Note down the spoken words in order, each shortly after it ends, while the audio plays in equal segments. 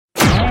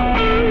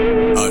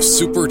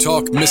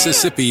SuperTalk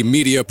Mississippi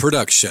media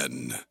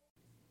production.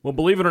 Well,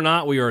 believe it or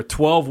not, we are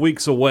 12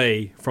 weeks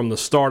away from the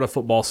start of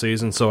football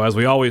season. So as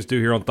we always do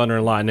here on Thunder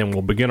and Lightning,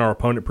 we'll begin our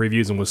opponent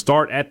previews, and we'll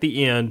start at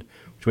the end,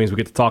 which means we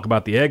get to talk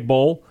about the Egg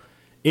Bowl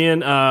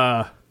in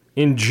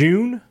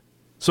June.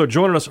 So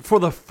joining us for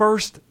the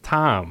first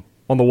time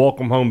on the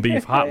Welcome Home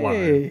Beef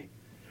Hotline,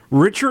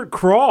 Richard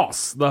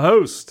Cross, the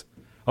host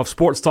of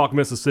Sports Talk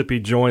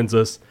Mississippi, joins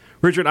us.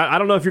 Richard, I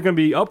don't know if you're going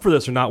to be up for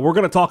this or not. We're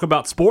going to talk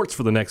about sports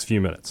for the next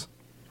few minutes.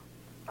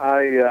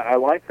 I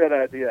like that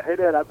idea. Hey,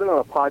 Dad, I've been on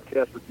a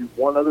podcast with you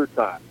one other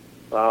time.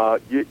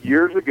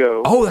 Years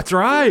ago. Oh, that's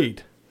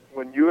right.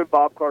 When you and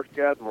Bob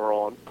Karskadden were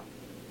on,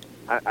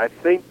 I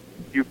think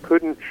you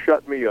couldn't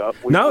shut me up.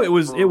 No, it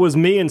was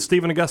me and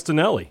Stephen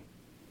Augustinelli.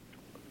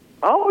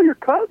 Oh, your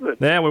cousin.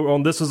 Yeah, we were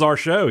on This Is Our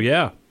Show,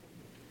 yeah.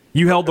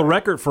 You held the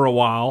record for a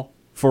while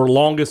for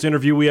longest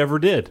interview we ever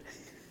did.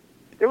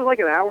 It was like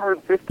an hour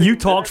and 15 You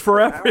talked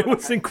forever. It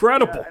was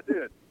incredible.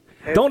 Yeah,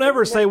 I did. Don't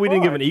ever say we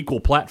didn't give an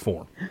equal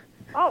platform.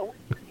 Oh,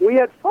 we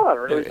had fun,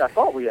 or at least I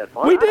thought we had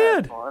fun. We I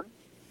did. had fun.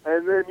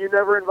 And then you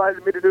never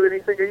invited me to do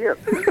anything again.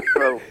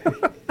 So,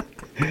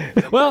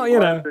 well, you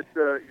know.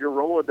 That, your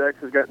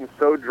Rolodex has gotten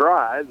so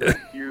dry that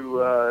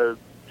you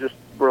just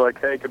were like,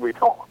 hey, can we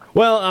talk?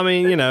 Well, I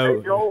mean, you know,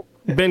 hey, Joel.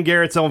 Ben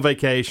Garrett's on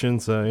vacation,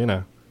 so, you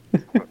know.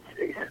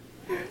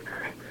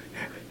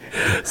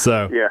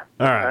 So, yeah,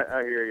 all right.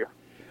 I hear you.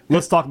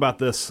 Let's talk about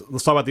this.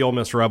 Let's talk about the Ole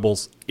Miss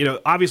Rebels. You know,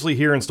 obviously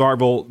here in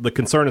Starkville, the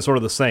concern is sort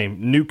of the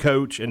same. New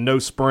coach and no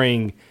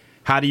spring.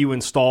 How do you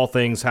install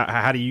things?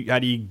 How do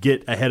you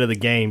get ahead of the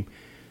game?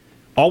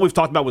 All we've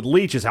talked about with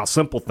Leach is how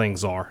simple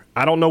things are.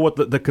 I don't know what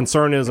the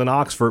concern is in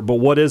Oxford, but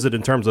what is it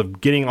in terms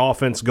of getting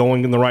offense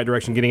going in the right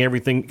direction, getting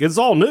everything? It's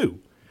all new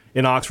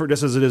in Oxford,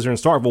 just as it is here in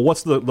Starkville.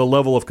 What's the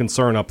level of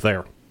concern up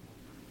there?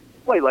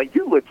 Wait, like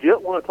you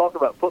legit want to talk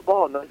about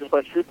football and not just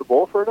like shoot the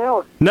ball for an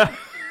hour? No,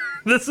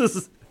 this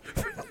is.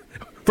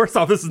 First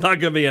off, this is not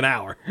going to be an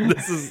hour.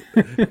 This is.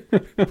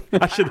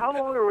 How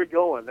long are we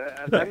going?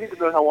 I need to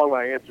know how long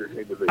my answers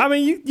need to be. I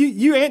mean,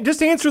 you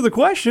just answer the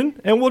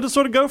question, and we'll just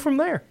sort of go from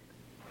there.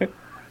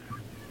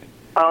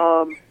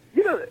 You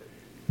know,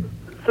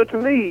 so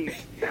to me,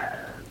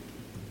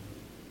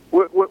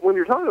 when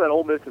you're talking about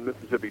Ole Miss and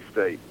Mississippi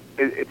State,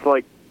 it's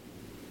like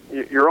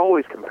you're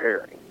always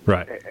comparing,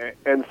 right?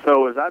 And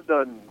so as I've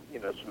done,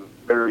 some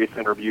various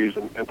interviews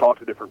and talked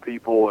to different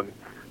people and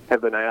have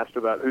been asked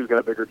about who's got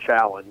a bigger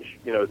challenge.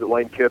 Is it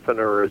Lane Kiffin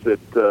or is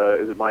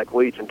it Mike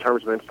Leach in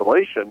terms of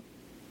installation?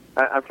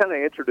 I've kind of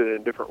answered it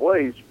in different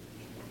ways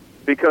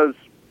because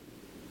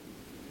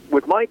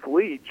with Mike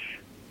Leach,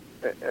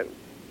 and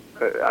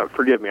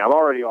forgive me, I'm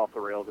already off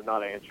the rails and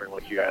not answering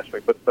what you asked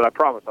me, but I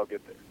promise I'll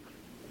get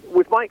there.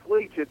 With Mike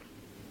Leach, it's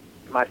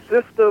my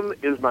system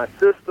is my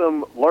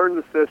system, learn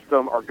the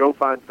system, or go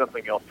find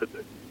something else to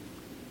do.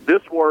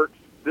 This works.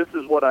 This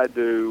is what I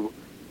do.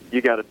 You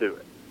got to do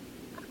it.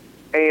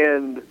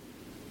 And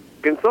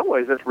in some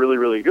ways, that's really,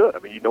 really good. I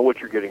mean, you know what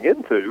you're getting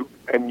into,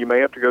 and you may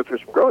have to go through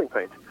some growing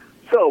pains.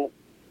 So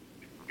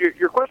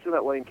your question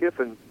about Lane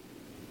Kiffin,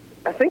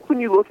 I think when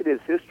you look at his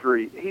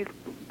history, he's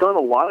done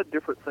a lot of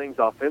different things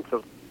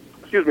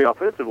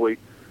offensively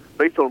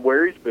based on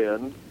where he's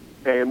been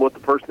and what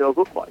the personnel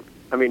look like.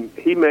 I mean,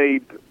 he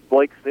made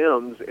Blake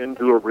Sims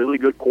into a really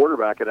good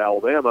quarterback at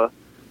Alabama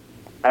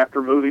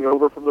after moving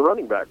over from the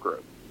running back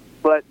room.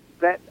 But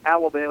that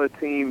Alabama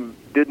team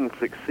didn't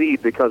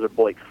succeed because of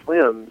Blake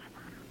Sims.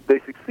 They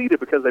succeeded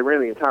because they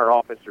ran the entire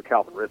offense through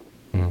Calvin Ridley.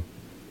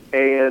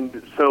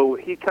 And so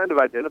he kind of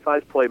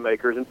identifies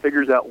playmakers and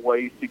figures out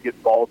ways to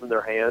get balls in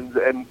their hands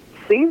and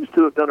seems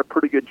to have done a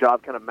pretty good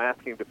job kind of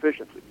masking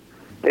deficiencies.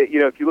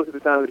 If you look at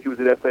the time that he was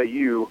at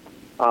FAU,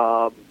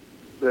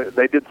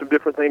 they did some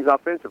different things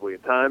offensively.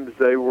 At times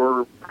they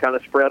were kind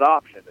of spread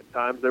option. At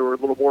times they were a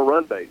little more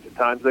run-based. At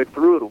times they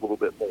threw it a little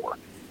bit more.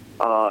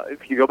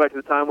 If you go back to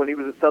the time when he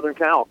was at Southern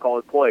Cal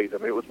calling plays, I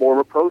mean, it was more of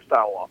a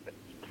pro-style offense.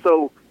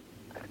 So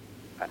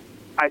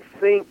I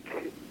think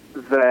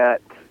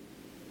that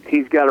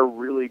he's got a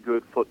really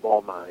good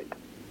football mind.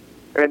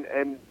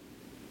 And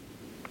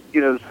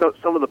so,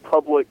 some of the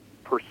public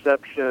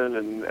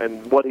perception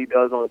and what he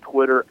does on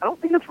Twitter, I don't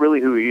think that's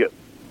really who he is.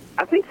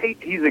 I think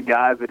he's a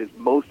guy that is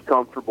most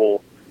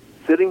comfortable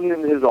sitting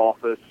in his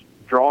office,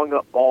 drawing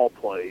up ball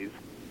plays,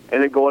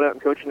 and then going out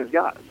and coaching his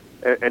guys.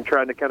 And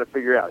trying to kind of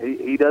figure out.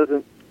 He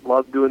doesn't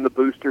love doing the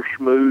booster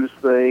schmooze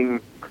thing.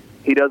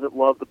 He doesn't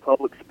love the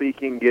public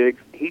speaking gigs.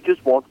 He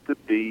just wants to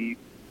be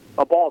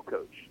a ball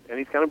coach, and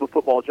he's kind of a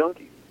football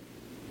junkie.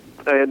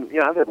 And,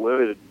 I've had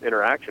limited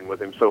interaction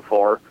with him so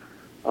far,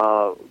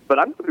 but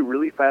I'm going to be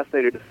really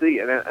fascinated to see.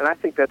 And I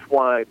think that's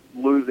why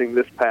losing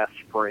this past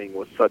spring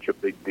was such a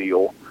big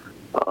deal,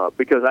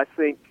 because I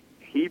think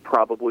he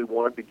probably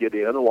wanted to get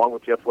in, along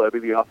with Jeff Levy,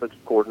 the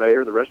offensive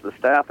coordinator, and the rest of the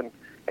staff, and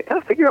kind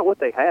of figure out what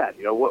they had.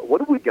 What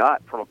have we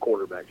got from a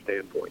quarterback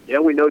standpoint? Yeah,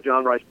 we know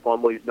John Rice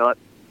Plumlee's not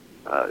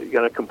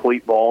going to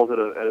complete balls at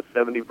a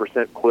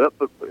 70% clip,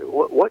 but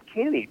what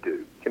can he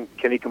do?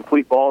 Can he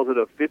complete balls at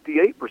a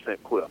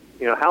 58% clip?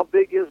 How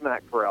big is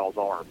Mac Corral's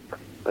arm?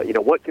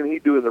 What can he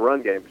do in the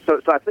run game?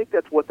 So I think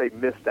that's what they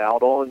missed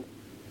out on.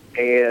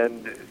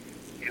 And,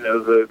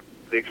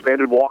 the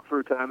expanded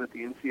walkthrough time that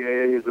the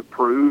NCAA has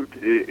approved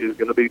is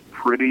going to be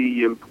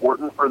pretty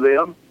important for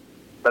them.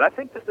 But I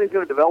think this thing's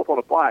going to develop on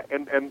the fly.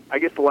 And I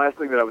guess the last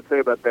thing that I would say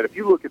about that, if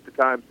you look at the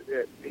times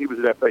he was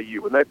at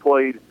FAU, when they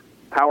played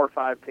Power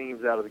 5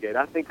 teams out of the gate,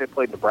 I think they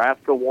played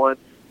Nebraska once.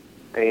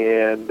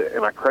 And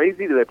am I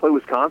crazy? Did they play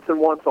Wisconsin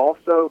once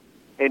also?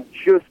 And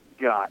just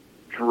got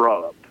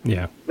drubbed.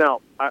 Yeah.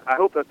 Now, I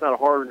hope that's not a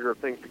harbinger of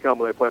things to come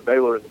when they play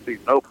Baylor in the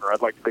season opener.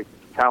 I'd like to think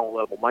the talent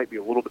level might be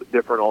a little bit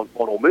different on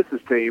Ole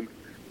Miss's team.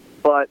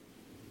 But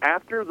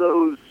after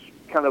those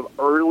kind of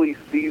early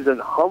season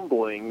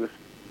humblings,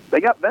 they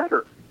got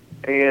better.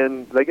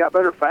 And they got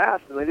better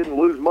fast, and they didn't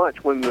lose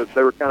much when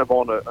they were kind of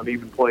on an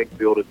even playing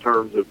field in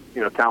terms of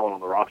talent on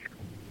the roster.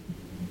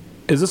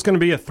 Is this going to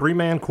be a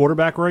 3-man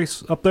quarterback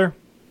race up there?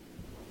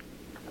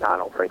 I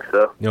don't think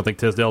so. You don't think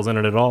Tisdale's in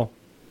it at all?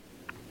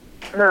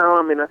 No,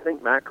 I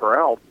think Matt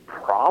Corral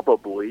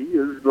probably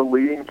is the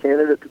leading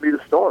candidate to be the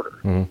starter.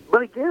 Mm-hmm.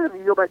 But again,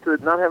 you go back to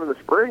not having the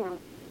spring,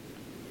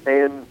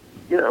 and,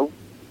 John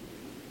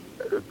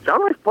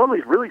Rice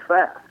Plumlee's really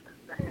fast.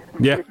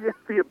 Yeah. He has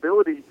the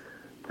ability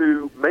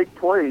to make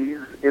plays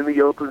in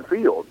the open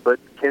field, but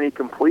can he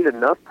complete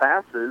enough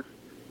passes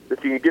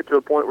that you can get to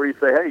a point where you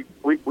say, hey,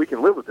 we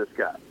can live with this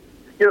guy?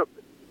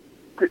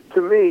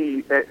 To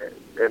me,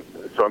 and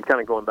so I'm kind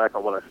of going back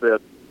on what I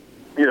said,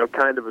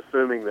 kind of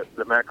assuming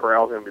that Matt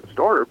Corral's going to be the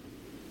starter.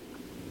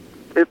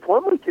 If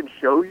Plumlee can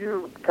show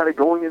you kind of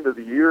going into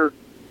the year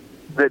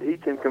that he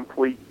can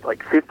complete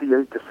like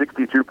 58 to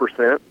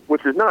 62%,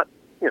 which is not,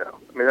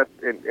 that's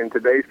in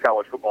today's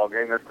college football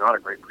game, that's not a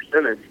great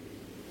percentage,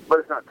 but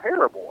it's not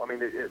terrible.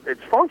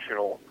 It's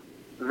functional.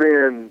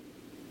 Then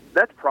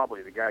that's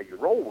probably the guy you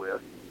roll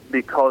with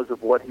because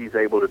of what he's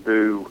able to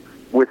do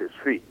with his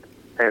feet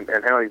and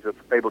how he's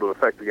able to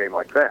affect the game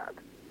like that.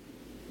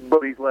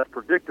 But he's less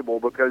predictable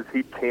because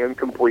he can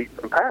complete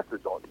some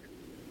passes on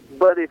you.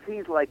 But if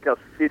he's like a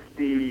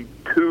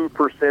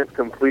 52%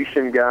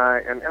 completion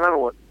guy, and I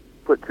don't want to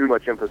put too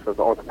much emphasis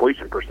on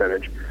completion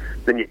percentage,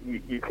 then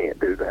you can't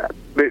do that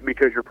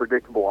because you're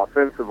predictable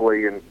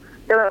offensively, and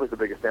that was the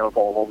biggest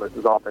downfall of Ole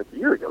Miss's offense a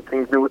year ago.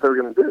 Teams knew what they were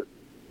going to do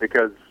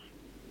because,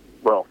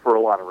 well, for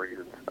a lot of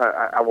reasons.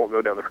 I won't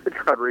go down the Rich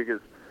Rodriguez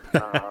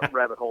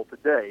rabbit hole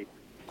today.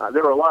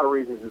 There were a lot of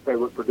reasons that they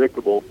looked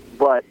predictable,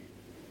 but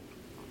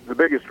the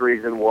biggest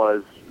reason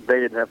was they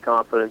didn't have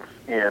confidence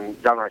in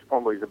John Rice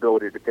Plumlee's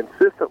ability to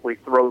consistently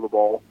throw the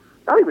ball,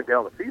 not even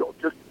down the field,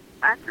 just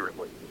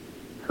accurately.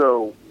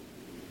 So,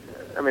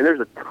 there's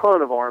a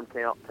ton of arm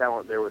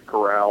talent there with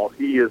Corral.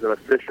 He is an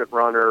efficient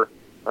runner,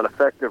 an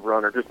effective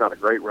runner, just not a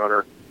great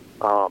runner.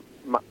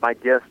 My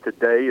guess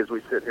today, as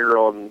we sit here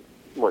on,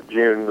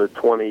 June the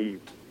 23rd,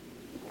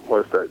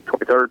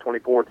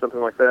 24th, something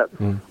like that,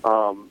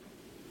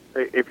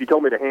 if you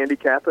told me to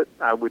handicap it,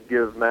 I would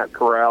give Matt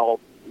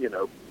Corral,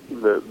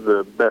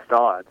 the best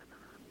odds.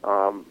 But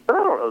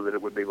I don't know that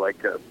it would be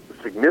like a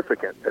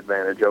significant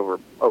advantage over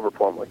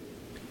Plumlee.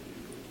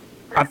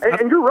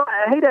 And you're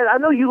right. Hey, Dad, I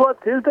know you love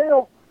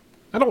Tisdale.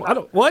 I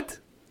don't. What?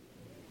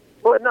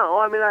 Well, no,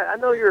 I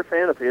know you're a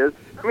fan of his.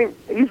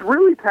 He's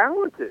really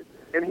talented,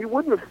 and he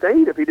wouldn't have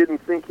stayed if he didn't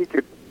think he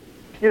could,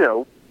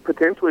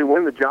 potentially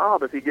win the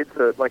job if he gets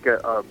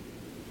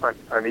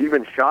an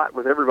even shot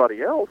with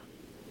everybody else.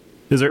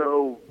 Is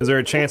there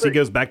a chance he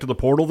goes back to the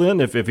portal then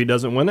if he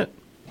doesn't win it?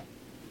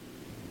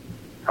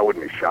 I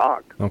wouldn't be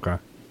shocked. Okay.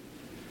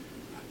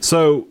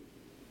 So,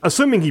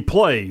 assuming he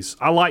plays,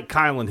 I like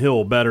Kylan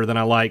Hill better than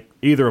I like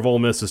either of Ole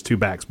Miss's two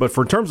backs. But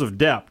for terms of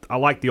depth, I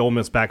like the Ole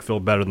Miss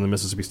backfield better than the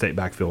Mississippi State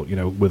backfield,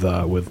 with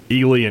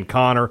Ely and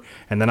Connor.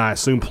 And then I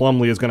assume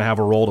Plumlee is going to have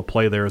a role to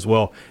play there as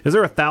well. Is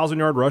there a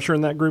 1,000-yard rusher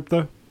in that group,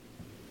 though?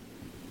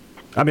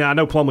 I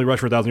know Plumlee rushed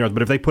for 1,000 yards,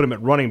 but if they put him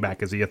at running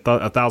back, is he a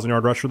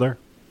 1,000-yard rusher there?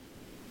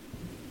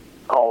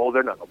 Oh,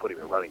 they're not going to put him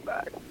at running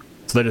back.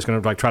 So they're just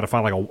going to try to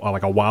find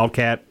like a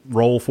wildcat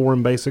role for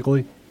him,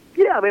 basically?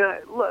 Yeah,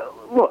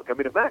 look,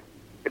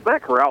 if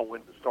Matt Corral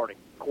wins the starting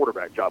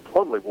quarterback job,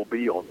 Plumlee will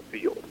be on the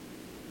field.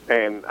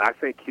 And I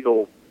think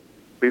he'll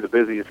be the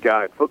busiest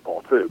guy in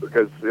football, too,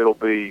 because it'll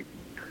be,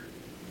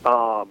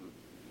 oh,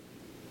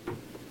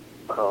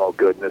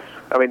 goodness.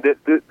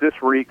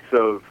 This reeks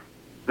of,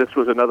 this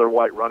was another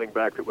white running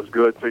back that was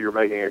good, so you're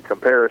making a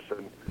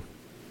comparison.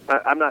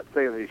 I'm not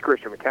saying that he's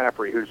Christian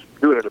McCaffrey, who's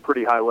doing it at a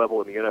pretty high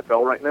level in the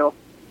NFL right now.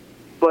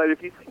 But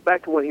if you think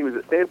back to when he was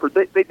at Stanford,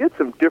 they did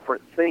some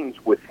different things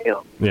with him.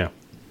 Yeah.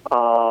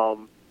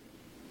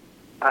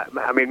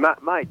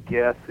 My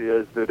guess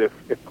is that if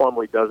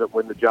Plumlee doesn't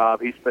win the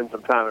job, he spends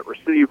some time at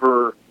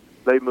receiver,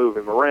 they move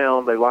him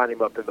around, they line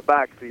him up in the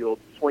backfield,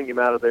 swing him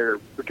out of there,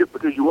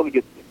 because you want to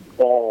get the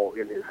ball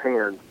in his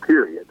hands,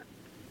 period.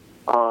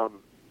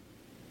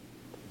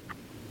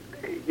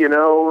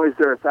 Is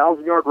there a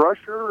 1,000-yard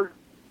rusher?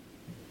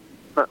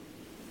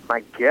 My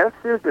guess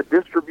is the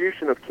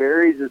distribution of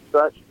carries is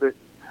such that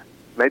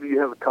maybe you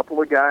have a couple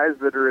of guys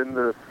that are in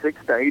the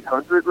 600 to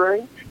 800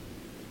 range.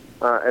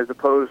 as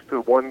opposed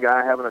to one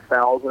guy having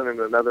 1,000 and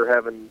another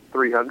having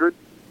 300.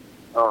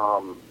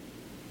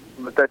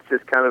 But that's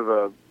just kind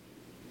of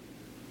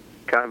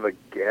a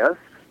guess.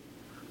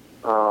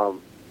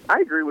 I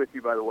agree with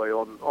you, by the way,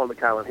 on the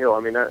Kylan Hill. I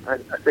mean, I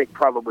think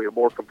probably a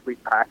more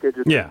complete package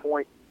at this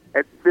point.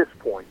 At this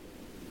point,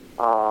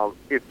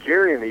 if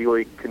Jerrion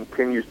Ealy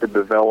continues to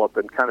develop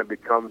and kind of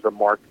becomes a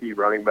marquee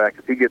running back,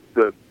 if he gets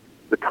the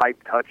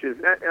type touches,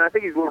 and I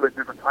think he's a little bit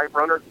different type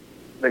runner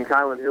than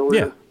Kylan Hill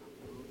is,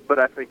 but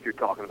I think you're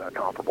talking about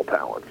comparable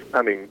talents.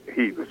 I mean,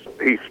 he's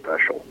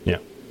special. Yeah.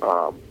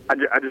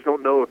 I just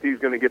don't know if he's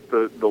going to get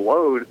the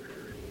load,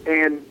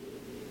 and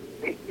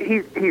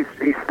he's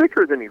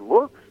thicker than he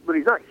looks, but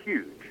he's not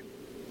huge.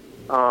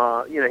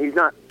 He's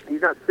not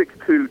 6'2",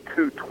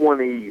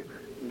 220.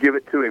 Give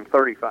it to him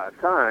 35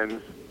 times,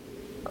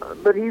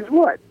 but he's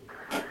what,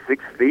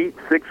 6 feet,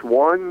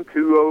 6'1",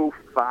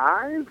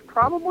 205,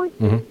 probably.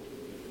 Mm-hmm.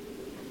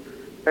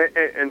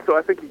 And so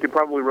I think he can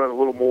probably run a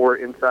little more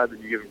inside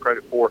than you give him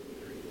credit for.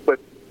 But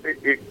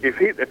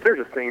if there's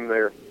a seam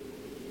there,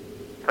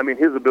 I mean,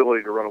 his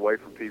ability to run away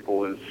from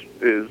people is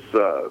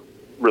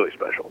really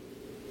special.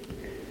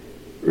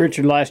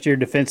 Richard, last year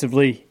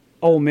defensively,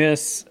 Ole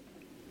Miss,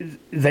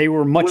 they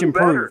were much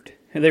improved.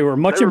 They were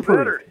much improved,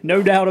 better.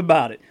 No doubt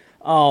about it.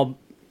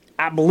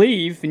 I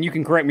believe, and you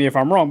can correct me if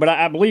I'm wrong, but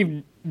I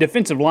believe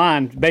defensive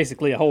line is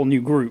basically a whole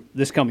new group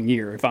this coming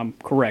year. If I'm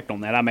correct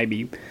on that, I may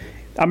be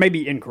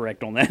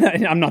incorrect on that.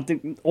 I'm not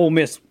the Ole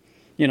Miss,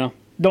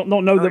 don't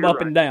know them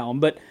up and down,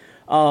 but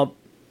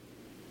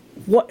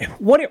what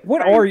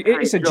are you?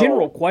 It's a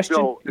general question.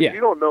 Joel, if you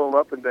don't know them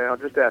up and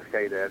down, just ask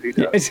K-Dad. He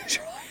does.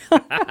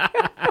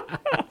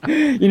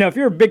 If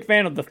you're a big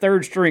fan of the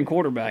third string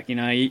quarterback, you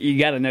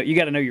got to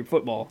know your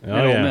football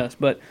at Ole Miss.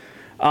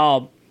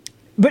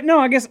 But no,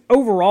 I guess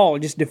overall,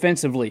 just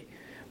defensively,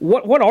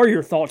 what are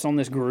your thoughts on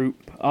this group?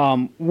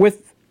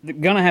 With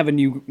gonna have a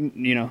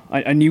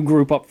new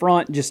group up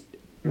front, just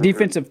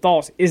defensive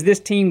thoughts. Is this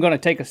team going to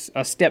take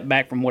a step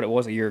back from what it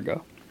was a year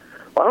ago?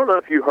 Well, I don't know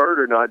if you heard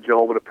or not,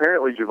 Joel, but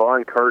apparently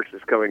Javon Curse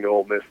is coming to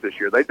Ole Miss this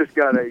year. They just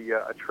got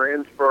a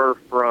transfer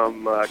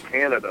from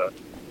Canada.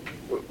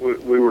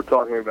 We were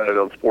talking about it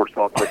on Sports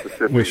Talk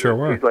Mississippi. We sure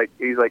were.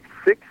 He's like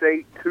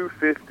 6'8",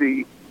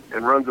 250,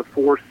 and runs a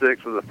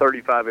 4.6 with a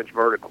 35-inch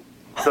vertical.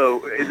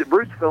 So is it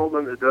Bruce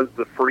Feldman that does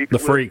the freaks? The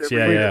freaks,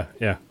 yeah.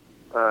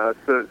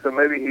 So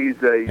maybe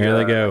he's a. Here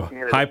they go,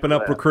 hyping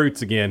up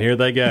recruits again. Here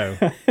they go.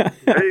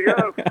 There you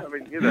go. I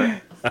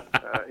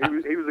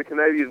mean, he was a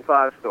Canadian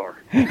 5-star.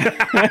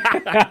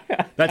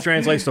 That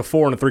translates to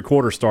 4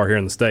 3/4 star here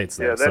in the States.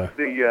 Though,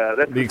 yeah,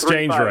 that's the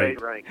exchange rate.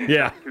 Ranking.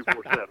 Yeah,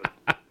 247.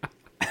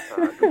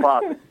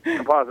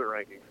 Composite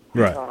rankings.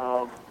 Right.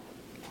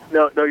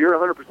 No, you're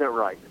 100%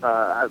 right.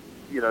 As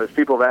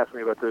people have asked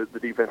me about the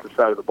defensive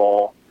side of the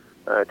ball.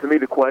 To me,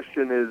 the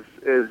question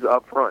is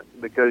up front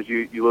because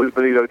you lose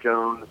Benito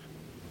Jones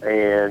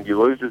and you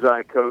lose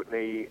Josiah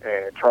Coatney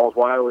and Chuck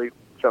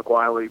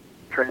Wiley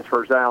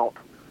transfers out.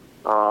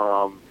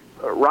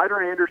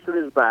 Ryder Anderson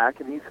is back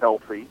and he's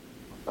healthy,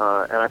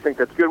 and I think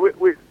that's good. It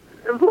was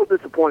a little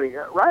disappointing.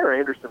 Ryder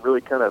Anderson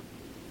really kind of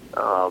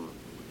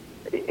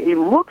he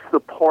looks the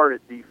part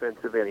at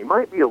defensive end. He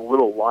might be a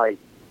little light,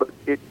 but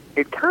it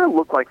kind of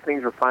looked like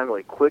things were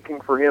finally clicking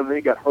for him. Then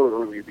he got hurt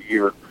early in the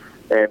year.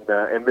 And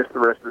missed the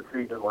rest of the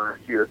season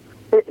last year.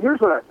 Here's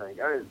what I think.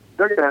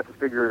 They're going to have to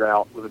figure it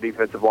out with the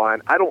defensive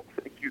line. I don't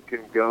think you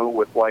can go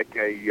with like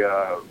an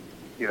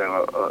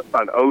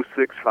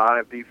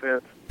 0-6-5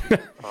 defense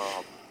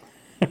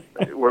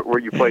where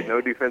you play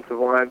no defensive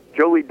line.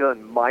 Jolie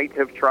Dunn might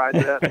have tried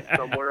that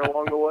somewhere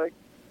along the way,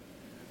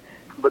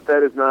 but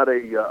that is not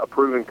a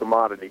proven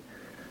commodity.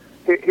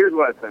 Here's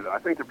what I'd say, though. I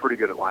think they're pretty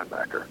good at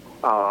linebacker.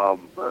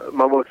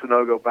 Momo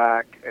Sanogo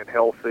back and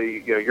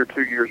healthy. You're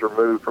 2 years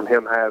removed from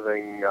him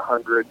having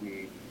 100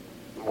 and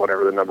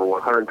whatever the number was,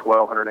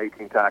 112,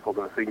 118 tackles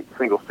in a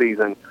single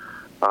season.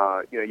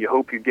 You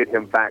hope you get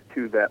him back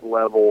to that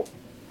level.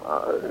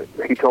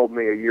 He told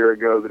me a year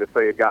ago that if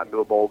they had gotten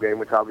to a bowl game,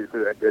 which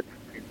obviously they did,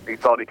 he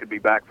thought he could be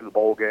back for the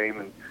bowl game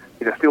and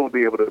still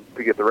be able to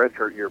get the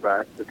redshirt year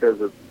back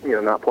because of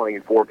not playing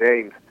in 4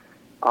 games.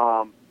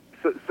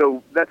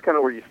 So that's kind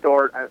of where you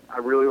start. I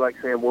really like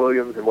Sam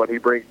Williams and what he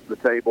brings to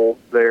the table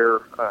there.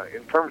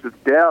 In terms of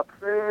depth,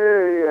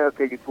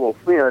 okay, it's a little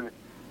thin.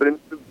 But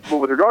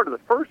with regard to the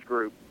first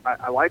group,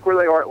 I like where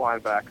they are at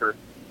linebacker.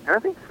 And I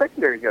think the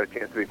secondary's got a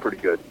chance to be pretty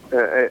good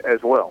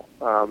as well.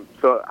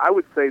 So I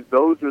would say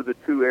those are the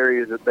 2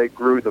 areas that they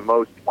grew the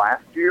most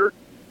last year.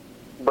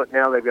 But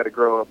now they've got to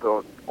grow up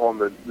on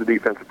the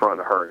defensive front in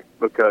a hurry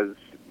because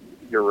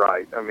you're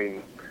right. I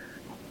mean,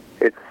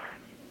 it's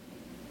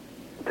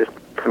just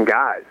some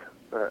guys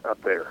up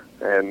there.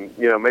 And,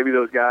 maybe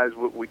those guys,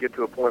 we get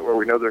to a point where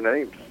we know their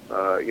names,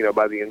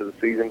 by the end of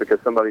the season because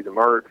somebody's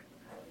emerged.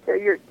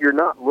 Yeah, you're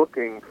not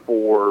looking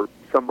for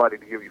somebody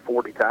to give you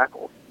 40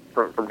 tackles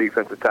from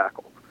defensive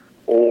tackle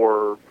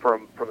or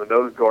from the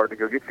nose guard to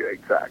go get you 8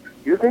 sacks.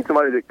 You just need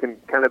somebody that can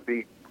kind of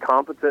be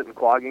competent in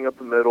clogging up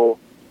the middle,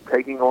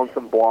 taking on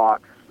some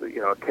blocks,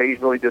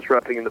 occasionally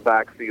disrupting in the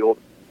backfield.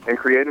 and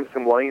creating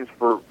some lanes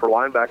for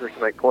linebackers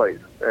to make plays.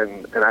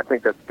 And I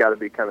think that's got to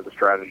be kind of the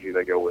strategy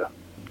they go with.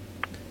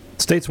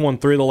 State's won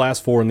 3 of the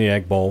last 4 in the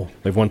Egg Bowl.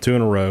 They've won 2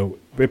 in a row.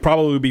 It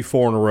probably would be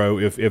 4 in a row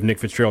if Nick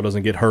Fitzgerald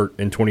doesn't get hurt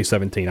in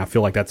 2017. I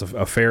feel like that's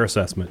a fair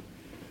assessment.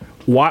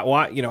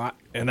 Why?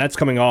 And that's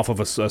coming off of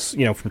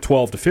from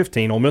 12 to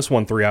 15. Ole Miss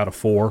won 3 out of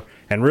 4,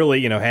 and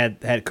really,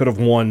 could have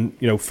won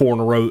 4 in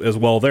a row as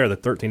well. There, the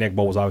 13 Egg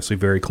Bowl was obviously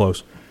very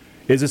close.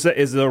 Is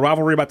the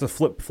rivalry about to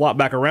flop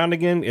back around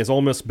again? Is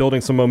Ole Miss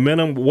building some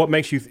momentum? What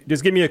makes you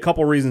just give me a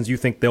couple reasons you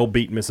think they'll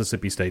beat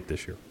Mississippi State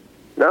this year?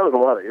 That was a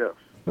lot of ifs.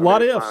 A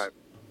lot of ifs.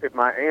 If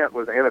my aunt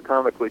was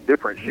anatomically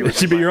different,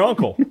 she'd be your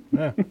uncle.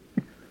 Yeah.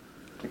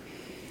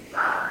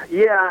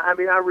 Yeah, I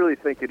mean, I really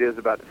think it is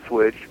about to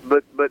switch,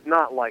 but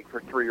not like for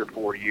 3 or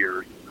 4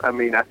 years. I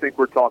mean, I think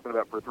we're talking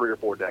about for 3 or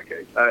 4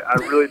 decades. I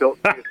really don't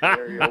see a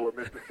scenario where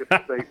Mississippi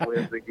State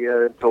wins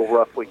again until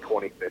roughly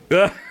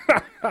 2050.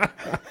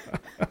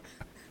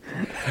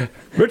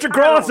 Richard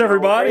Cross,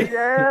 everybody.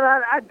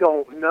 Yeah, I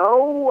don't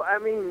know. I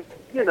mean,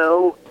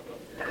 there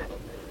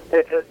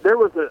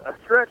was a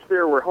stretch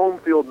there where home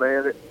field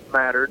mattered,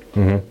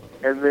 mm-hmm.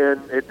 and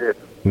then it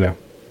didn't. Yeah.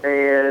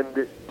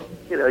 And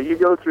you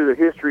go through the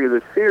history of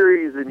the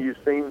series, and you've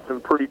seen some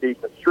pretty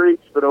decent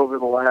streaks, but over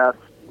the last,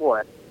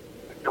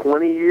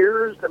 20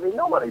 years, I mean,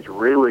 nobody's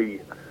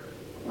really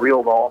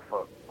reeled off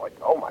of,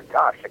 oh, my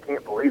gosh, I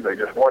can't believe they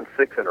just won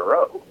 6 in a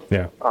row.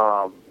 Yeah.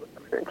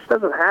 It just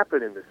doesn't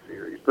happen in this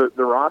series.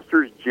 The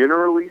rosters,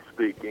 generally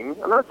speaking,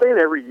 I'm not saying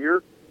every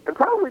year, and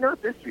probably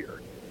not this year,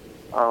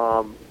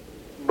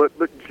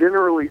 but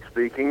generally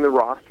speaking, the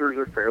rosters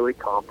are fairly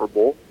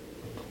comparable.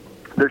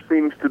 There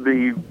seems to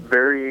be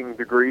varying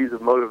degrees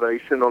of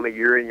motivation on a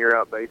year-in,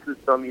 year-out basis.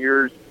 Some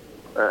years,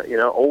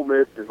 Ole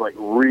Miss is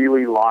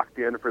really locked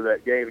in for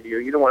that game, and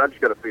you know what? I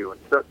just got a feeling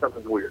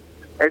something's weird,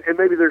 and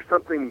maybe there's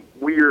something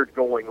weird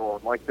going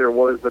on, like there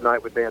was the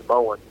night with Dan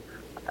Bowen.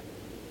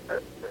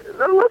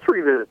 Let's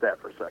revisit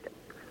that for a second,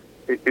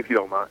 if you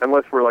don't mind,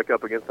 unless we're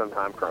up against some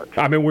time crunch.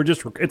 I mean,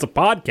 it's a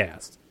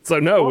podcast, so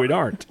no, we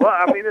aren't. Well,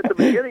 I mean, at the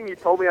beginning, you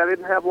told me I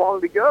didn't have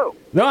long to go.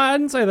 No, I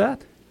didn't say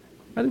that.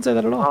 I didn't say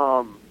that at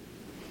all.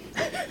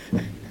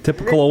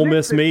 Typical Ole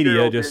Miss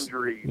media, just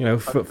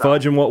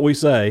fudging what we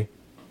say.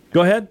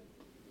 Go ahead.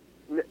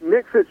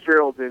 Nick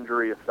Fitzgerald's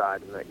injury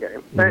aside in that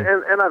game,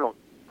 mm-hmm. and I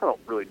don't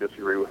really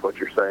disagree with what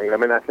you're saying. I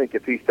mean, I think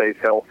if he stays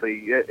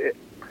healthy,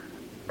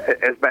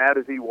 as bad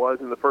as he was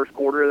in the first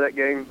quarter of that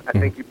game, I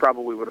think he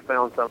probably would have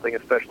found something,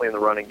 especially in the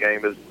running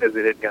game, as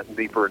it had gotten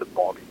deeper into the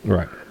ballgame.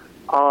 Right.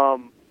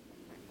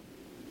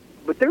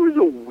 But there was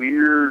a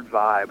weird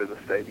vibe in the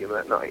stadium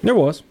that night. There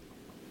was.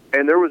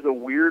 And there was a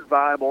weird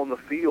vibe on the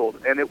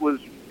field, and it was,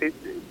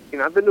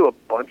 I've been to a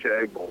bunch of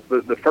Egg Bowls.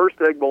 The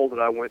first Egg Bowl that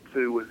I went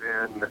to was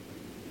in,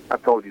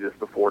 I've told you this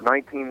before,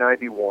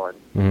 1991.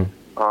 Mm-hmm.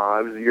 It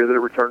was the year that it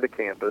returned to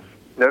campus.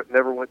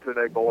 Never went to an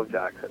Egg Bowl in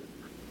Jackson.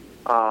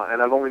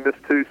 And I've only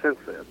missed 2 since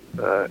then.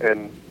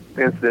 And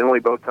incidentally,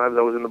 both times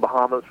I was in the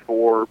Bahamas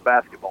for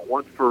basketball.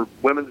 Once for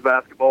women's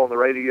basketball on the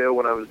radio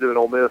when I was doing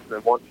Ole Miss, and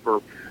then once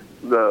for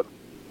the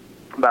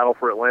Battle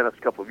for Atlantis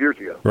a couple of years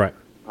ago. Right.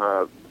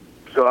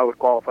 So I would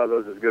qualify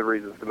those as good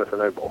reasons to miss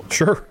an Egg Bowl.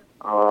 Sure.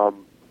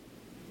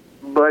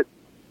 But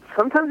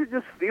sometimes it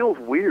just feels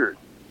weird.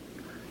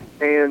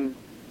 And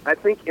I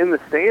think in the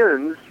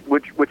stands,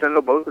 which I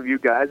know both of you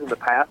guys in the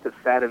past have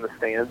sat in the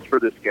stands for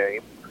this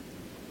game,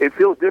 it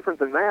feels different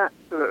than that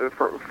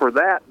for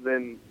that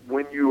than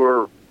when you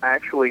are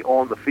actually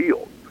on the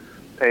field.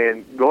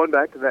 And going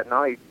back to that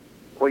night,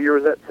 what year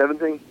was that,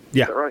 17?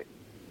 Yeah. Is that right?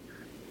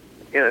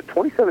 In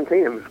 2017,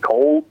 it was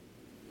cold.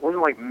 It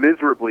wasn't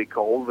miserably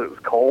cold, but it was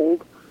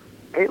cold.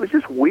 And it was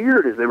just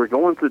weird as they were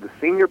going through the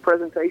senior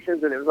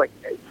presentations, and it was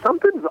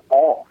something's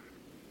off.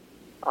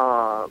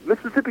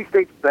 Mississippi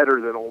State's better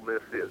than Ole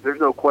Miss is. There's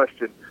no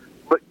question.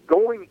 But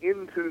going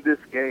into this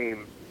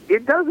game,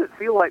 it doesn't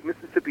feel like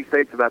Mississippi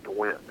State's about to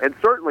win, and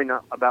certainly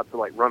not about to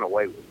run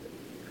away with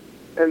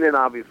it. And then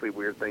obviously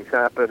weird things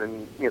happen,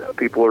 and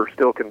people are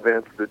still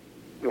convinced that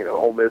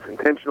Ole Miss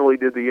intentionally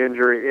did the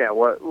injury. Yeah,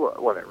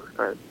 whatever.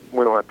 Right?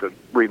 We don't have to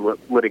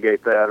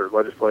relitigate that or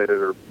legislate it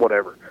or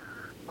whatever.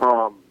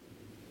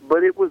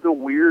 But it was a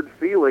weird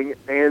feeling,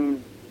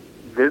 and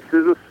this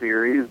is a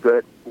series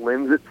that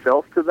lends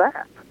itself to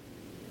that.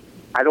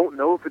 I don't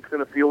know if it's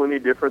going to feel any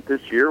different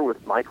this year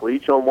with Mike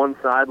Leach on one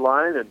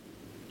sideline and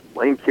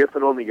Lane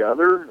Kiffin on the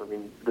other. I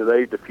mean, do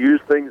they diffuse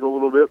things a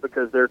little bit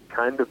because they're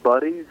kind of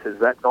buddies? Has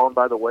that gone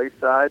by the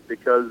wayside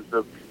because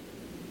of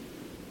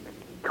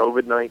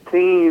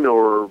COVID-19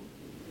 or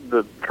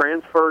the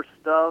transfer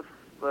stuff,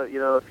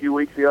 a few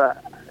weeks ago?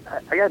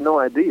 I got no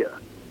idea.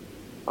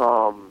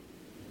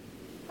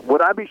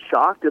 Would I be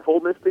shocked if Ole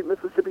Miss beat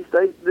Mississippi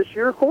State this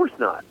year? Of course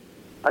not.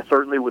 I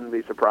certainly wouldn't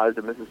be surprised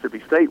if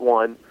Mississippi State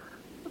won.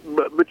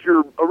 But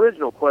your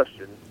original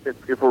question,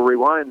 if we're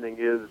rewinding,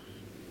 is,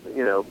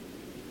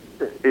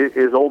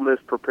 is Ole Miss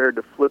prepared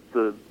to flip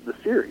the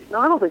series? No,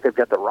 I don't think they've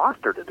got the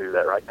roster to do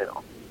that right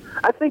now.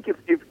 I think if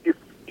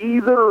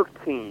either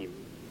team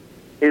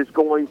is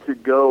going to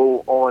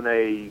go on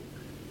a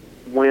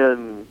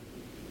win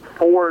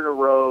 4 in a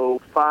row,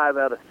 5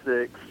 out of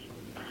 6,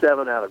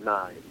 7 out of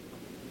 9.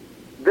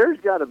 There's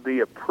got to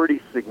be a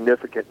pretty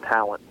significant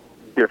talent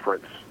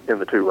difference in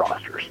the two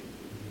rosters.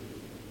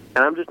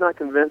 And I'm just not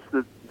convinced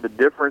that the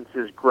difference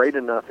is great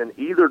enough in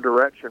either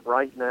direction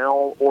right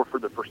now or for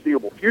the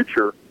foreseeable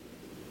future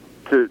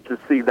to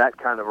see that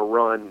kind of a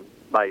run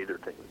by either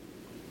team.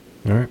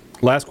 All right.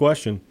 Last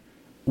question.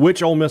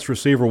 Which Ole Miss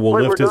receiver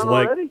will lift his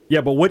leg? Already?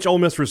 Yeah, but which Ole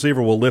Miss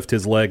receiver will lift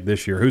his leg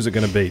this year? Who's it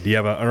going to be? Do you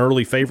have an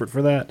early favorite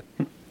for that?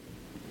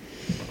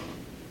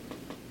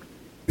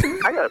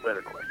 I got a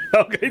better question.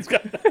 Okay, he's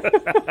got.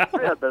 I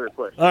got a better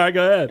question. All right,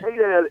 go ahead. Hey,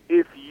 Dad,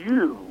 if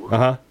you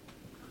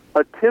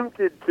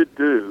attempted to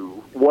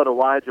do what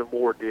Elijah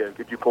Moore did,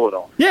 could you pull it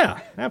off? Yeah,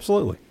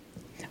 absolutely.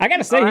 I got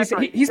to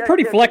say, he's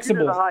pretty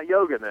flexible. You're the hot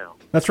yoga now.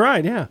 That's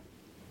right, yeah.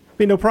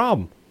 Be no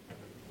problem.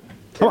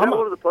 Is that one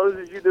of the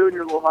poses you do in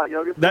your little hot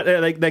yoga?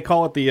 That they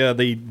call it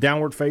the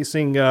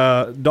downward-facing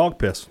dog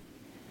piss.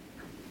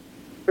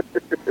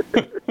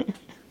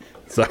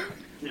 So,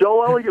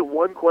 Joel, I only get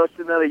one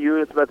question out of you,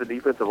 and it's about the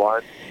defensive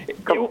line.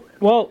 Come on.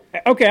 Well,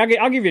 okay,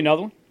 I'll give you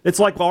another one. it's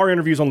like our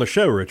interviews on the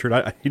show,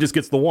 Richard. He just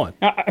gets the one.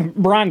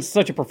 Brian's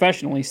such a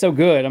professional. He's so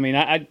good. I mean,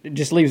 it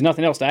just leaves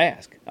nothing else to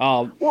ask.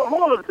 Well,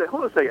 hold on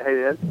a second.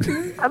 Hey, Ed,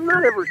 I've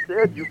not ever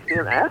said you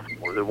can't ask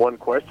more than one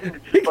question.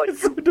 It's just like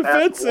gets so you ask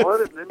defensive.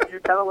 one, and then you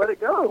kind of let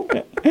it go.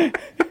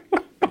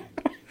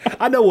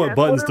 I know what Ask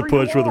buttons to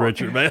whatever you push with want.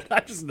 Richard, man. I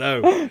just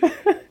know.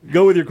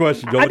 Go with your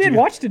question, Joel. I did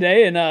watch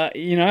today, and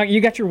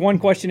you got your one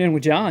question in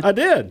with John. I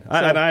did.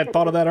 And I had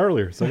thought of that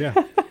earlier, so yeah.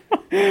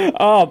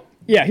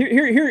 Yeah,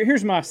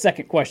 here's my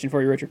second question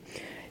for you, Richard.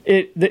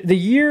 The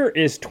year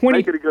is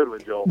Make it a good one,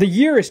 Joel. The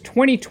year is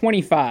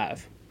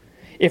 2025.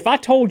 If I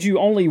told you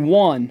only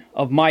one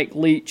of Mike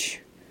Leach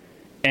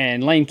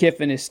and Lane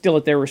Kiffin is still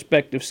at their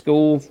respective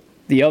school,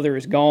 the other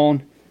is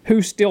gone,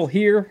 who's still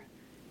here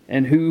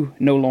and who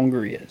no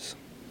longer is?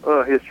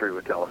 History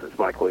would tell us it's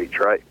Mike Leach,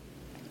 right?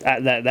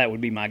 That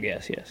would be my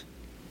guess, yes.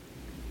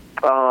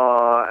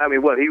 I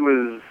mean, what he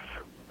was.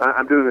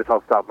 I'm doing this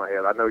off the top of my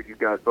head. I know you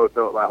guys both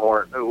know it by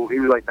heart. He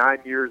was like 9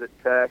 years at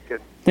Tech,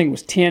 and I think it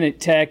was 10 at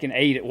Tech and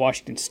 8 at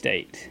Washington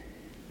State.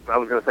 I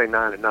was going to say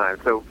 9 and 9.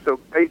 So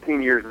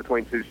 18 years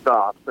between two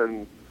stops,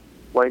 and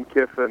Lane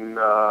Kiffin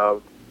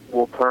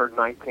will turn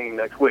 19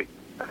 next week,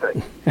 I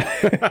think.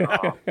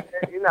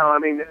 I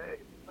mean,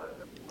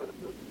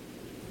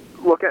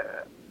 look,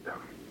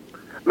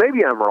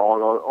 maybe I'm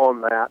wrong on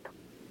that.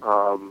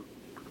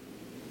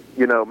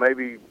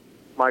 Maybe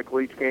Mike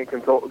Leach can't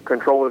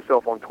control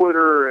himself on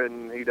Twitter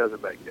and he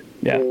doesn't make it.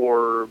 Yeah.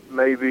 Or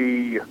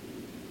maybe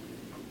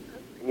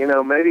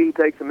he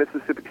takes a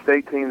Mississippi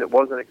State team that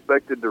wasn't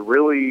expected to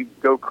really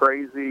go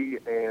crazy,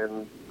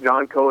 and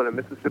John Cohen and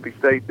Mississippi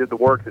State did the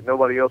work that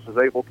nobody else was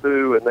able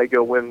to, and they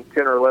go win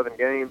 10 or 11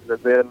 games,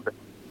 and then,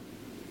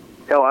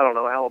 hell, I don't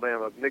know,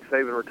 Alabama, Nick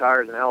Saban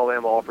retires and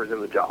Alabama offers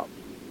him the job.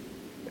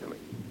 I mean,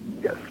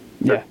 yes,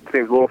 that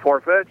seems a little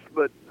far-fetched,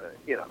 but,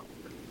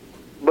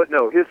 But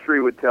no,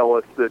 history would tell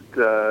us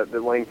that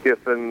Lane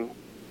Kiffin,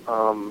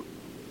 to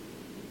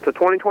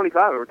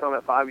 2025, we're talking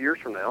about 5 years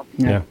from now.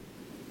 Yeah.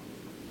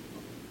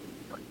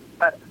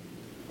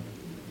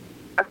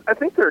 I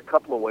think there are a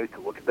couple of ways to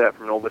look at that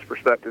from an Ole Miss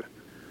perspective,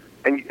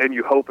 and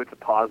you hope it's a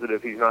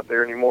positive he's not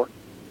there anymore.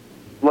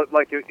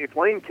 Like if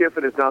Lane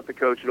Kiffin is not the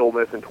coach at Ole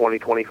Miss in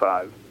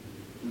 2025,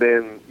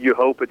 then you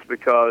hope it's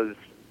because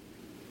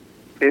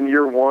in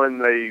year one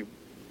they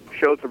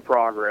showed some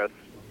progress.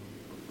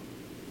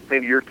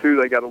 In year two,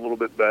 they got a little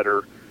bit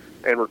better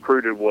and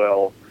recruited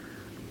well.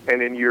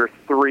 And in year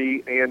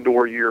three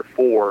and/or year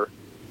four,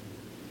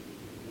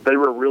 they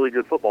were a really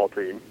good football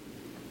team.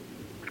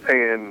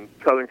 And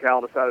Southern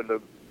Cal decided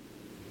to,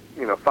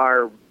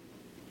 fire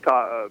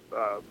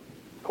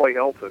Clay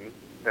Helton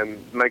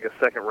and make a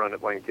second run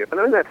at Lane Kiffin.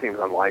 I mean, that seems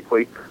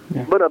unlikely,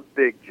 but a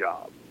big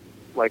job,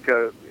 like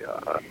a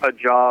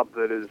job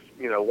that is,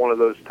 one of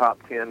those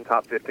top 10,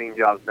 top 15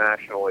 jobs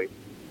nationally,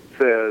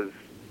 says,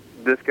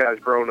 this guy's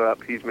grown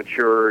up, he's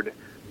matured,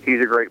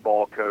 he's a great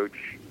ball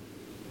coach,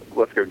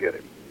 let's go get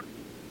him.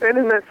 And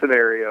in that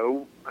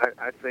scenario,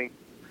 I think,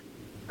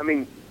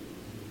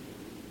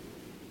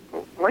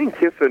 Lane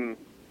Kiffin,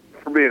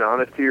 for being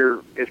honest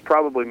here, is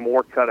probably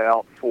more cut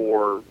out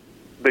for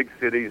big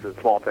cities and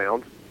small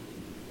towns.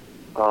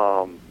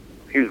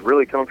 He was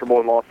really comfortable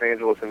in Los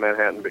Angeles and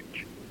Manhattan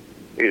Beach.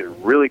 He's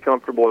really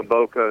comfortable in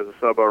Boca as a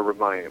suburb of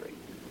Miami.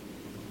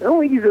 I don't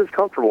think he's as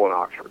comfortable in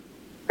Oxford.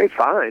 He's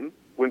fine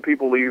when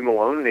people leave him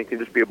alone and he can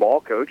just be a ball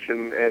coach,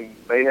 and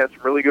they have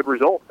some really good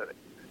results in it.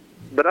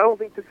 But I don't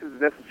think this is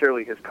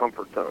necessarily his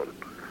comfort zone.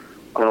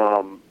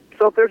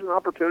 So if there's an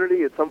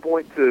opportunity at some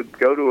point to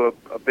go to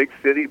a big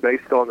city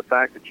based on the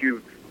fact that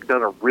you've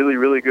done a really,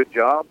 really good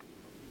job,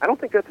 I don't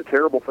think that's a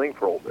terrible thing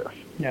for Ole Miss.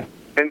 Yeah.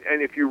 And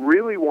if you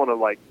really want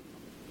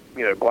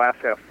to, glass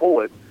half full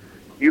it,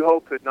 you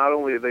hope that not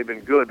only have they been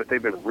good, but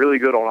they've been really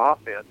good on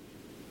offense.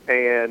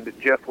 And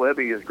Jeff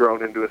Levy has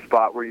grown into a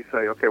spot where you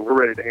say, okay, we're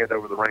ready to hand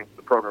over the reins of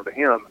the program to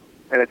him,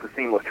 and it's a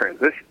seamless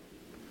transition.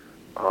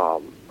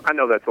 I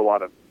know that's a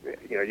lot of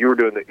you were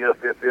doing the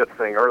if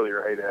thing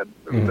earlier, hey, Dad.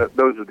 I mean,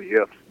 those are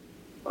the ifs.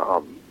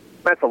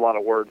 That's a lot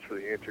of words for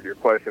the answer to your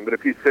question. But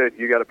if you said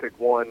you got to pick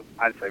one,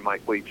 I'd say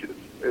Mike Leach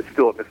is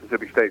still at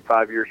Mississippi State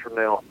 5 years from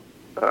now,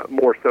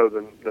 more so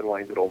than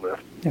Lane's at Ole Miss.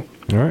 Yeah.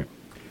 All right.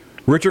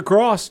 Richard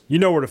Cross, you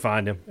know where to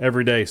find him.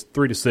 Every day,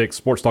 3 to 6,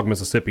 Sports Talk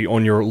Mississippi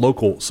on your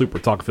local Super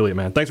Talk affiliate,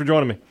 man. Thanks for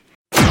joining me.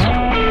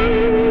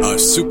 A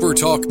Super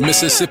Talk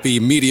Mississippi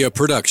media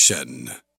production.